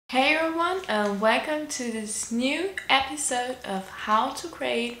Hey everyone, and welcome to this new episode of How to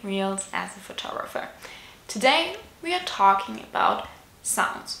Create Reels as a Photographer. Today we are talking about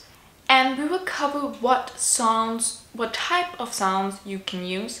sounds, and we will cover what type of sounds you can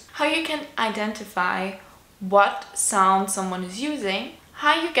use, how you can identify what sound someone is using,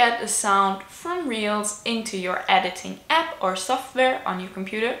 how you get a sound from Reels into your editing app or software on your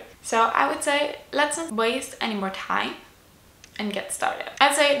computer. So I would say let's not waste any more time and get started.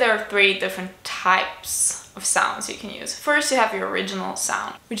 I'd say there are three different types of sounds you can use. First, you have your original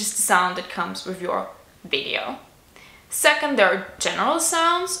sound, which is the sound that comes with your video. Second, there are general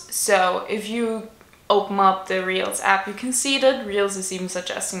sounds. So if you open up the Reels app, you can see that Reels is even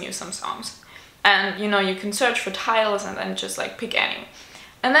suggesting you some songs. And you can search for titles and then just pick any.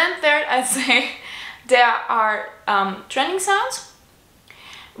 And then third, I'd say there are trending sounds,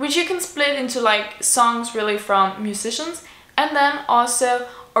 which you can split into songs really from musicians, and then also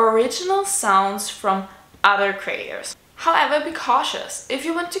original sounds from other creators. However, be cautious. If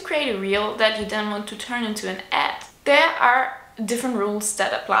you want to create a reel that you then want to turn into an ad, there are different rules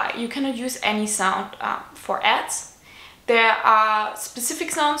that apply. You cannot use any sound for ads. There are specific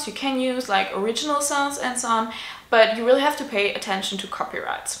sounds you can use, like original sounds and so on, but you really have to pay attention to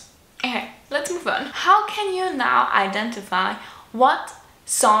copyrights. Okay, let's move on. How can you now identify what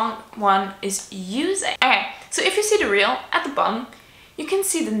song one is using? Okay, so if you see the reel at the bottom, you can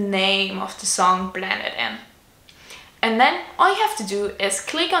see the name of the song blended in. And then all you have to do is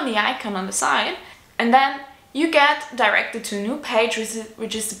click on the icon on the side, and then you get directed to a new page,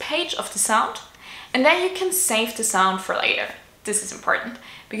 which is the page of the sound. And then you can save the sound for later. This is important,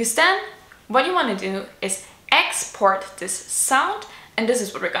 because then what you want to do is export this sound, and this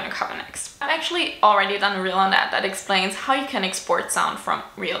is what we're going to cover next. I've actually already done a reel on that explains how you can export sound from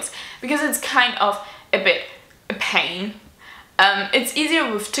Reels, because it's kind of a bit a pain. It's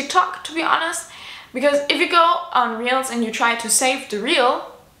easier with TikTok, to be honest, because if you go on Reels and you try to save the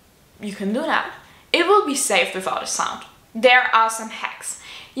reel, you can do that. It will be saved without a sound. There are some hacks.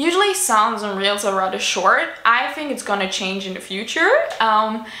 Usually sounds on Reels are rather short. I think it's gonna change in the future.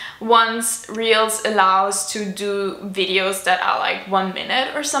 Once Reels allows to do videos that are 1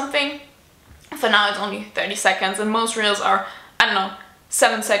 minute or something. For now it's only 30 seconds and most Reels are,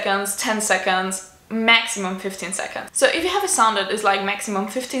 7 seconds, 10 seconds, maximum 15 seconds. So if you have a sound that is maximum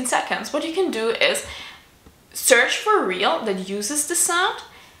 15 seconds, what you can do is search for a reel that uses the sound,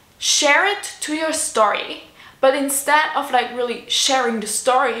 share it to your story. But instead of really sharing the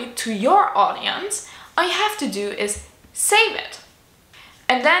story to your audience, all you have to do is save it.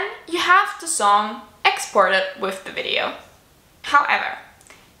 And then you have the song exported with the video. However,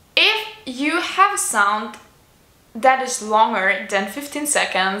 if you have a sound that is longer than 15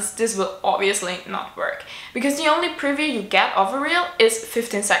 seconds, this will obviously not work, because the only preview you get of a reel is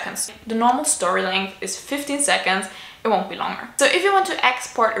 15 seconds. The normal story length is 15 seconds, it won't be longer. So if you want to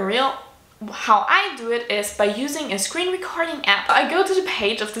export a reel, how I do it is by using a screen recording app. I go to the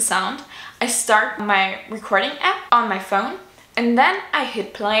page of the sound, I start my recording app on my phone, and then I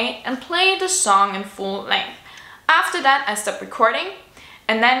hit play and play the song in full length. After that, I stop recording,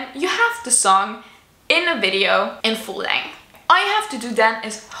 and then you have the song in a video in full length. All you have to do then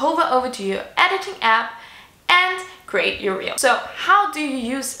is hover over to your editing app and create your reel. So how do you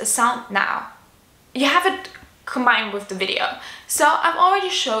use a sound now? You have it combined with the video. So I've already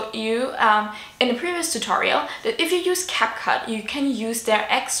showed you in a previous tutorial that if you use CapCut, you can use their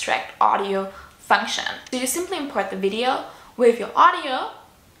extract audio function. So you simply import the video with your audio,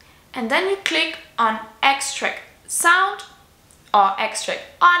 and then you click on extract sound or extract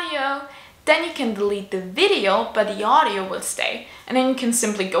audio. Then you can delete the video, but the audio will stay, and then you can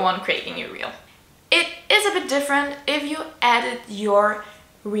simply go on creating your reel. It is a bit different if you edit your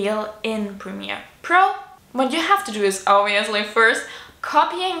reel in Premiere Pro. What you have to do is obviously first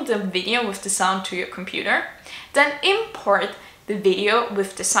copying the video with the sound to your computer, then import the video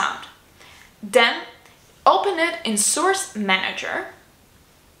with the sound. Then open it in Source Manager,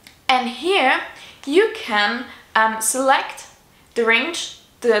 and here you can select the range,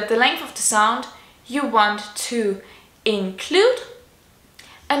 the length of the sound you want to include,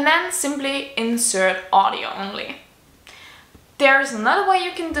 and then simply insert audio only. There's another way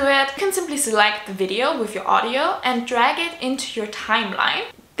you can do it. You can simply select the video with your audio and drag it into your timeline.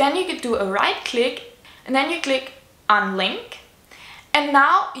 Then you could do a right click and then you click on link, and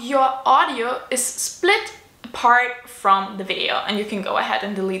now your audio is split apart from the video, and you can go ahead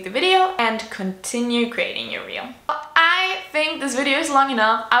and delete the video and continue creating your reel. I think this video is long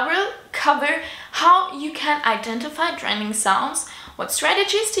enough. I will cover how you can identify trending sounds, what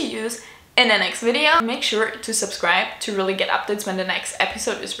strategies to use, in the next video. Make sure to subscribe to really get updates when the next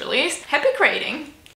episode is released. Happy creating!